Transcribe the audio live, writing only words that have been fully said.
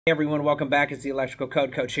Hey everyone, welcome back. It's the Electrical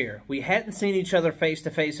Code Coach here. We hadn't seen each other face to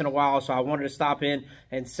face in a while, so I wanted to stop in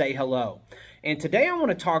and say hello. And today I want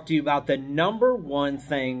to talk to you about the number one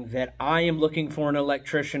thing that I am looking for in an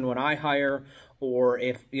electrician when I hire, or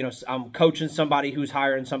if I'm coaching somebody who's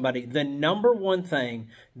hiring somebody. The number one thing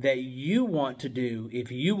that you want to do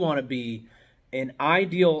if you want to be an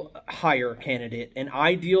ideal hire candidate, an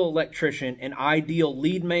ideal electrician, an ideal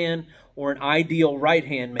lead man, or an ideal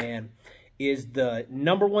right-hand man, is the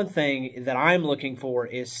number one thing that I'm looking for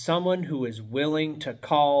is someone who is willing to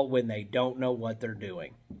call when they don't know what they're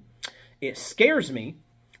doing. It scares me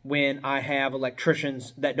when I have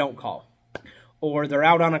electricians that don't call, or they're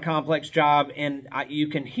out on a complex job and you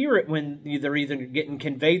can hear it when they're either getting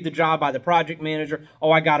conveyed the job by the project manager. Oh,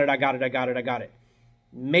 I got it.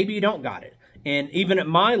 Maybe you don't got it. And even at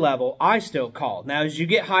my level, I still call. Now, as you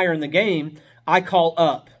get higher in the game, I call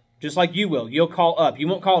up. Just like you will. You'll call up. You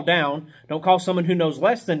won't call down. Don't call someone who knows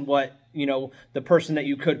less than what, the person that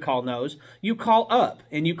you could call knows. You call up,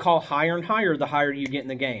 and you call higher and higher the higher you get in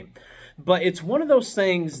the game. But it's one of those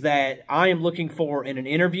things that I am looking for in an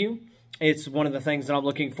interview. It's one of the things that I'm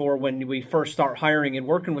looking for when we first start hiring and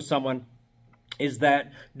working with someone, is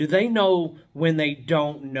that do they know when they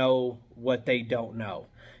don't know what they don't know?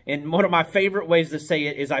 And one of my favorite ways to say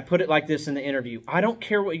it is I put it like this in the interview. I don't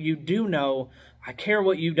care what you do know. I care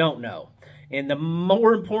what you don't know. And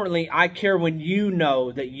more importantly, I care when you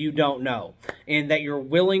know that you don't know and that you're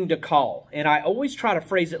willing to call. And I always try to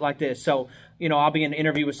phrase it like this. So, I'll be in an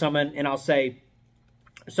interview with someone and I'll say,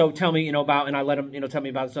 so tell me, about, and I let them, tell me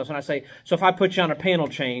about stuff. And I say, so if I put you on a panel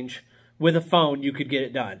change with a phone, you could get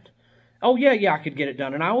it done. Oh, yeah, I could get it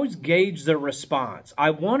done. And I always gauge their response. I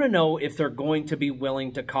want to know if they're going to be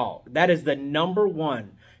willing to call. That is the number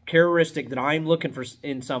one characteristic that I'm looking for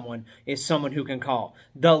in someone, is someone who can call.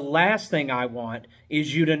 The last thing I want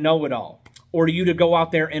is you to know it all, or you to go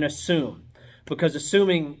out there and assume, because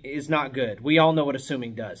assuming is not good. We all know what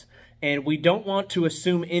assuming does. And we don't want to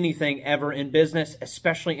assume anything ever in business,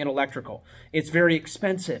 especially in electrical. It's very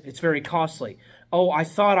expensive. It's very costly. Oh, I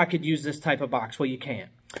thought I could use this type of box. Well, you can't.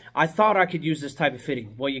 I thought I could use this type of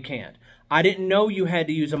fitting. Well, you can't. I didn't know you had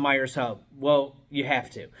to use a Myers hub. Well, you have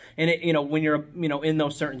to. And when you're, in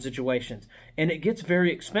those certain situations. And it gets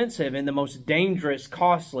very expensive, and the most dangerous,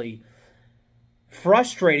 costly,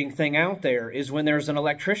 frustrating thing out there is when there's an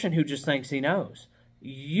electrician who just thinks he knows.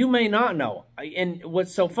 You may not know. And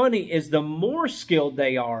what's so funny is the more skilled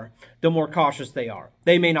they are, the more cautious they are.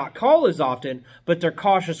 They may not call as often, but they're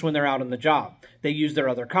cautious when they're out on the job. They use their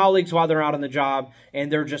other colleagues while they're out on the job,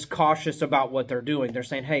 and they're just cautious about what they're doing. They're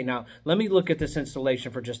saying, hey, now, let me look at this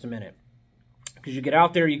installation for just a minute. Because you get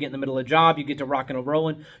out there, you get in the middle of the job, you get to rocking and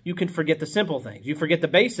rolling, you can forget the simple things. You forget the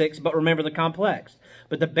basics, but remember the complex.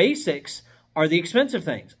 But the basics are the expensive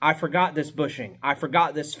things. I forgot this bushing. I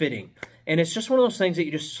forgot this fitting. And it's just one of those things that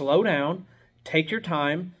you just slow down, take your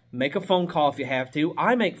time, make a phone call if you have to.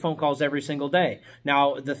 I make phone calls every single day.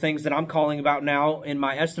 Now, the things that I'm calling about now in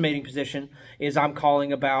my estimating position is I'm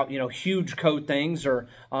calling about, huge code things or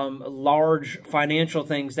large financial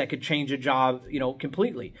things that could change a job,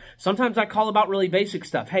 completely. Sometimes I call about really basic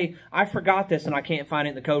stuff. Hey, I forgot this and I can't find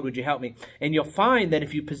it in the code. Would you help me? And you'll find that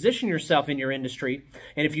if you position yourself in your industry,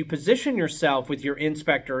 and if you position yourself with your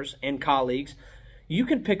inspectors and colleagues, you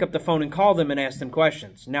can pick up the phone and call them and ask them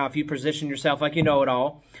questions. Now, if you position yourself like you know it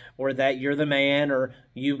all, or that you're the man, or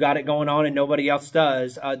you've got it going on and nobody else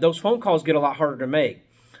does, those phone calls get a lot harder to make.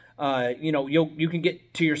 You can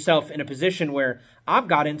get to yourself in a position where I've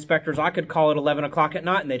got inspectors I could call at 11 o'clock at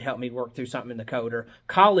night and they'd help me work through something in the code, or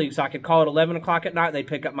colleagues I could call at 11 o'clock at night and they'd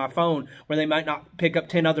pick up my phone where they might not pick up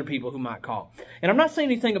 10 other people who might call. And I'm not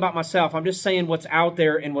saying anything about myself. I'm just saying what's out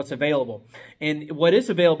there and what's available. And what is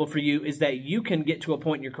available for you is that you can get to a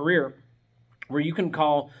point in your career where you can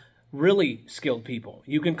call really skilled people.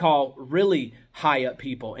 You can call really high up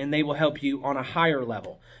people, and they will help you on a higher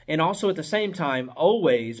level. And also at the same time,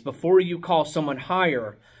 always, before you call someone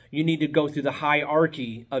higher, you need to go through the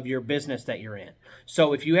hierarchy of your business that you're in.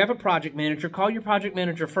 So if you have a project manager, call your project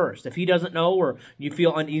manager first. If he doesn't know, or you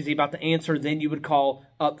feel uneasy about the answer, then you would call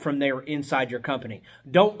up from there inside your company.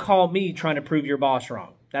 Don't call me trying to prove your boss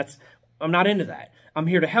wrong. I'm not into that. I'm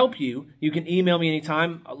here to help you. You can email me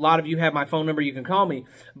anytime. A lot of you have my phone number. You can call me.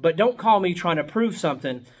 But don't call me trying to prove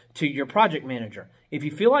something to your project manager. If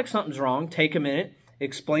you feel like something's wrong, take a minute.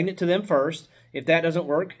 Explain it to them first. If that doesn't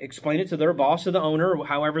work, explain it to their boss or the owner, or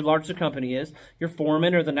however large the company is, your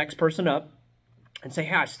foreman or the next person up, and say,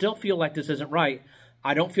 hey, I still feel like this isn't right.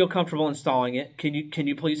 I don't feel comfortable installing it. Can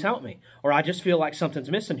you please help me? Or I just feel like something's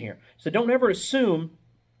missing here. So don't ever assume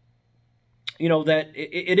that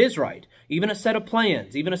it is right. Even a set of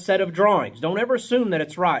plans, even a set of drawings. Don't ever assume that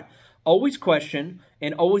it's right. Always question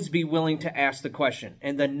and always be willing to ask the question.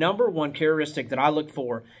 And the number one characteristic that I look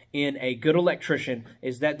for in a good electrician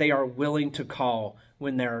is that they are willing to call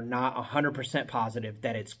when they're not 100% positive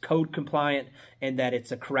that it's code compliant and that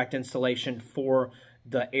it's a correct installation for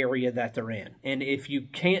the area that they're in. And if you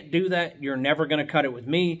can't do that, you're never going to cut it with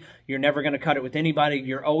me. You're never going to cut it with anybody.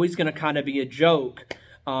 You're always going to kind of be a joke.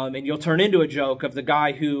 And you'll turn into a joke of the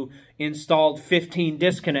guy who installed 15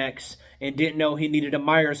 disconnects and didn't know he needed a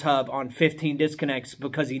Myers hub on 15 disconnects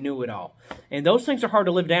because he knew it all. And those things are hard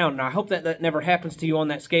to live down, and I hope that that never happens to you on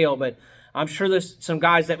that scale, but I'm sure there's some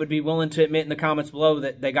guys that would be willing to admit in the comments below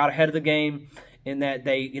that they got ahead of the game and that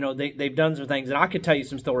they've done some things. And I could tell you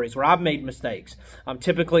some stories where I've made mistakes.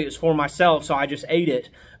 Typically, it's for myself, so I just ate it,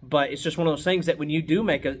 but it's just one of those things that when you do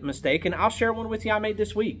make a mistake, and I'll share one with you I made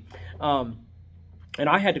this week, and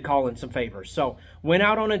I had to call in some favors. So went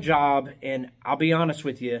out on a job, and I'll be honest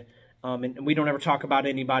with you, and we don't ever talk about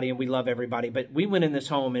anybody, and we love everybody, but we went in this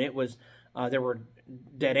home, and it was, there were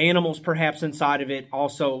dead animals perhaps inside of it,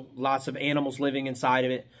 also lots of animals living inside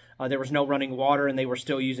of it. There was no running water, and they were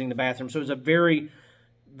still using the bathroom. So it was a very,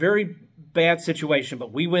 very bad situation,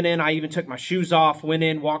 but we went in. I even took my shoes off, went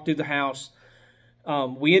in, walked through the house.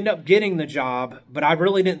 We ended up getting the job, but I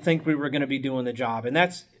really didn't think we were going to be doing the job. And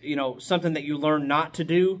that's, something that you learn not to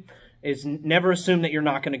do is never assume that you're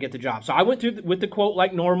not going to get the job. So I went through with the quote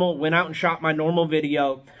like normal, went out and shot my normal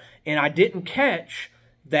video, and I didn't catch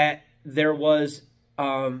that there was,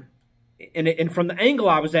 and from the angle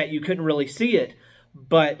I was at, you couldn't really see it,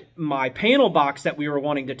 but my panel box that we were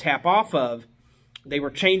wanting to tap off of, they were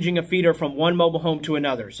changing a feeder from one mobile home to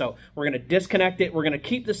another. So we're going to disconnect it. We're going to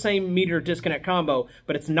keep the same meter disconnect combo,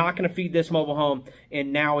 but it's not going to feed this mobile home,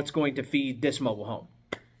 and now it's going to feed this mobile home.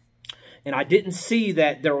 And I didn't see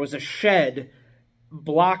that there was a shed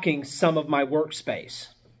blocking some of my workspace.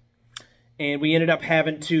 And we ended up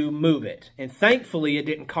having to move it. And thankfully, it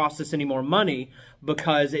didn't cost us any more money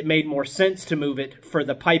because it made more sense to move it for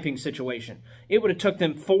the piping situation. It would have took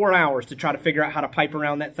them 4 hours to try to figure out how to pipe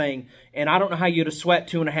around that thing. And I don't know how you'd have sweat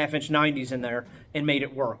 2.5-inch 90s in there and made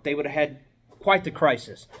it work. They would have had quite the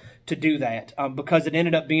crisis to do that because it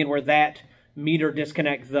ended up being where that meter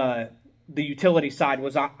disconnect, the utility side,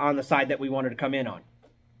 was on the side that we wanted to come in on.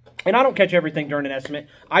 And I don't catch everything during an estimate.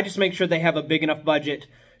 I just make sure they have a big enough budget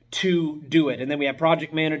to do it. And then we have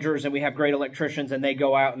project managers and we have great electricians, and they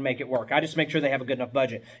go out and make it work. I just make sure they have a good enough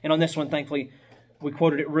budget. And on this one, thankfully, we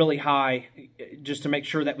quoted it really high just to make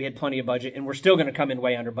sure that we had plenty of budget, and we're still going to come in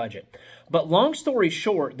way under budget. But long story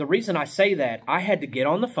short, the reason I say that, I had to get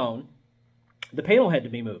on the phone. The panel had to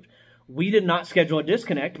be moved. We did not schedule a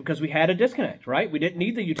disconnect because we had a disconnect, right? We didn't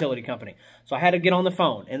need the utility company. So I had to get on the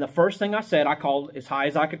phone. And the first thing I said, I called as high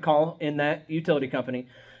as I could call in that utility company.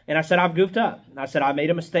 And I said, I've goofed up. I said, I made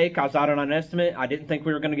a mistake. I was out on an estimate. I didn't think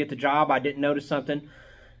we were going to get the job. I didn't notice something.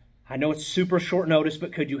 I know it's super short notice,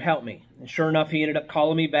 but could you help me? And sure enough, he ended up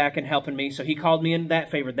calling me back and helping me. So he called me in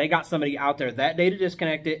that favor. They got somebody out there that day to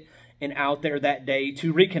disconnect it and out there that day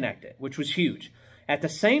to reconnect it, which was huge. At the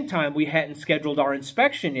same time, we hadn't scheduled our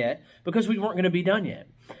inspection yet because we weren't going to be done yet.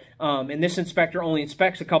 And this inspector only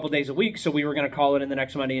inspects a couple days a week, so we were going to call it in the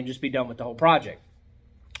next Monday and just be done with the whole project.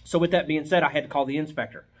 So with that being said, I had to call the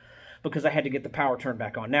inspector because I had to get the power turned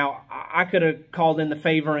back on. Now, I could have called in the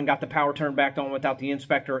favor and got the power turned back on without the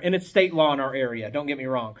inspector, and it's state law in our area, don't get me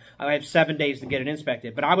wrong. I have 7 days to get it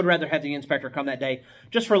inspected, but I would rather have the inspector come that day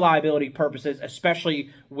just for liability purposes, especially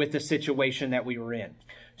with the situation that we were in.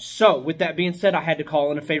 So, with that being said, I had to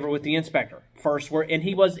call in a favor with the inspector. And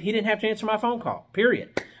he didn't have to answer my phone call,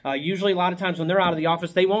 period. Usually, a lot of times when they're out of the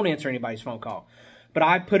office, they won't answer anybody's phone call. But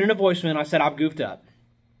I put in a voicemail, and I said, I've goofed up.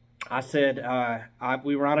 I said,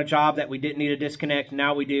 we were on a job that we didn't need a disconnect,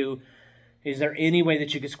 now we do. Is there any way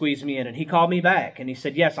that you could squeeze me in? And he called me back, and he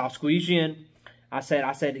said, yes, I'll squeeze you in. I said,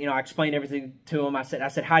 I explained everything to him. I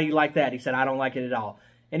said, how do you like that? He said, I don't like it at all.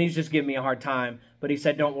 And he's just giving me a hard time. But he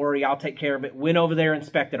said, don't worry, I'll take care of it. Went over there,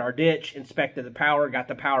 inspected our ditch, inspected the power, got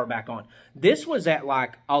the power back on. This was at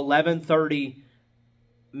like 11:30,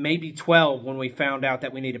 maybe 12 when we found out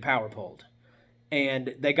that we needed power pulled.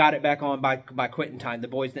 And they got it back on by quitting time. The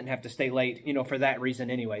boys didn't have to stay late, for that reason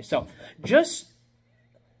anyway. So just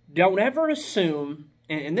don't ever assume,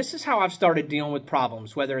 and this is how I've started dealing with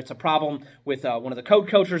problems, whether it's a problem with one of the code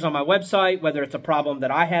coachers on my website, whether it's a problem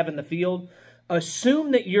that I have in the field.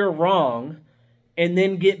 Assume that you're wrong and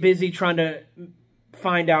then get busy trying to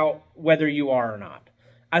find out whether you are or not.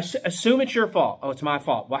 Assume it's your fault. Oh, it's my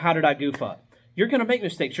fault. Well, how did I goof up? You're going to make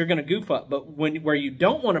mistakes. You're going to goof up. But where you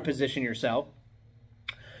don't want to position yourself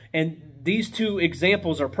And these two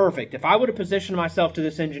examples are perfect. If I would have positioned myself to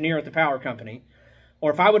this engineer at the power company,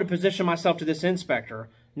 or if I would have positioned myself to this inspector,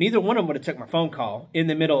 neither one of them would have took my phone call in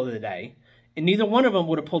the middle of the day, and neither one of them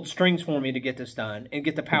would have pulled strings for me to get this done and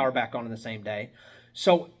get the power back on in the same day.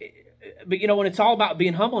 So, but you know, when it's all about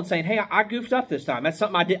being humble and saying, hey, I goofed up this time. That's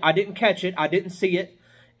something I didn't catch it. I didn't see it.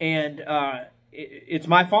 And it's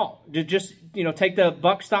my fault. To just, you know, take the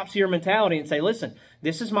buck stops here mentality and say, listen,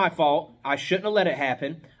 this is my fault. I shouldn't have let it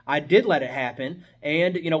happen. I did let it happen.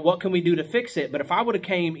 And, you know, what can we do to fix it? But if I would have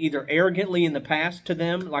came either arrogantly in the past to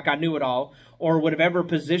them like I knew it all, or would have ever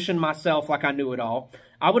positioned myself like I knew it all,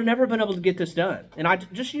 I would have never been able to get this done. And I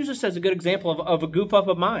just use this as a good example of a goof up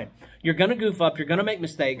of mine. You're going to goof up. You're going to make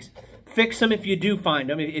mistakes. Fix them if you do find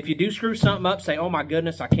them. If you do screw something up, say, oh my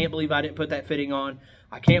goodness, I can't believe I didn't put that fitting on.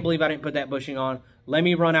 I can't believe I didn't put that bushing on. Let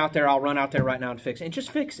me run out there. I'll run out there right now and fix it. And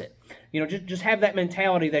just fix it. You know, just have that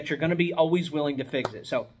mentality that you're going to be always willing to fix it.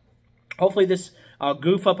 So hopefully this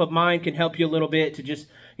goof up of mine can help you a little bit to just,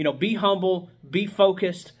 you know, be humble, be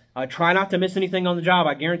focused. Try not to miss anything on the job.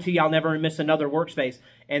 I guarantee you I'll never miss another workspace.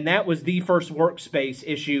 And that was the first workspace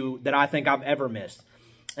issue that I think I've ever missed.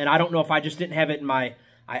 And I don't know if I just didn't have it in my...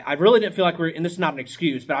 I really didn't feel like and this is not an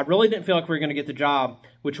excuse, but I really didn't feel like we were going to get the job,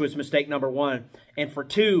 which was mistake number one. And for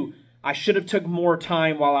two, I should have took more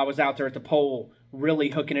time while I was out there at the pole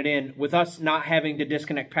really hooking it in. With us not having to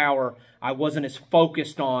disconnect power, I wasn't as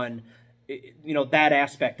focused on, you know, that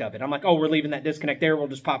aspect of it. I'm like, oh, we're leaving that disconnect there. We'll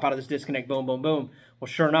just pop out of this disconnect, boom, boom, boom. Well,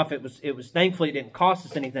 sure enough, it was thankfully it didn't cost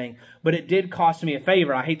us anything, but it did cost me a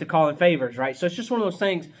favor. I hate to call in favors, right? So it's just one of those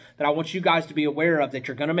things that I want you guys to be aware of, that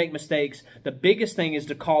you're going to make mistakes. The biggest thing is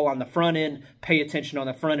to call on the front end, pay attention on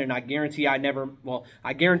the front end. I guarantee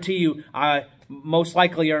you I most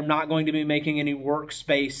likely are not going to be making any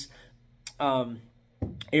workspace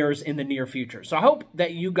errors in the near future. So I hope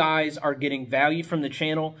that you guys are getting value from the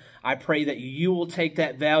channel. I pray that you will take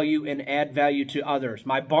that value and add value to others.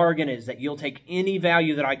 My bargain is that you'll take any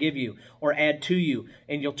value that I give you or add to you,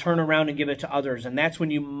 and you'll turn around and give it to others. And that's when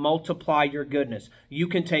you multiply your goodness. You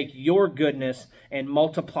can take your goodness and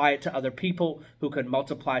multiply it to other people who can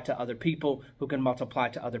multiply it to other people who can multiply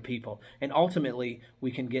it to other people. And ultimately,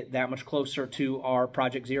 we can get that much closer to our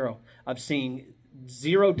Project Zero of seeing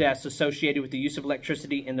 0 deaths associated with the use of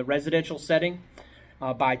electricity in the residential setting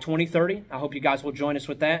by 2030. I hope you guys will join us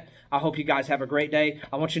with that. I hope you guys have a great day.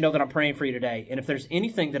 I want you to know that I'm praying for you today. And if there's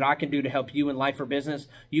anything that I can do to help you in life or business,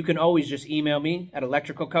 you can always just email me at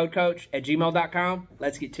electricalcodecoach@gmail.com.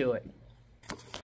 Let's get to it.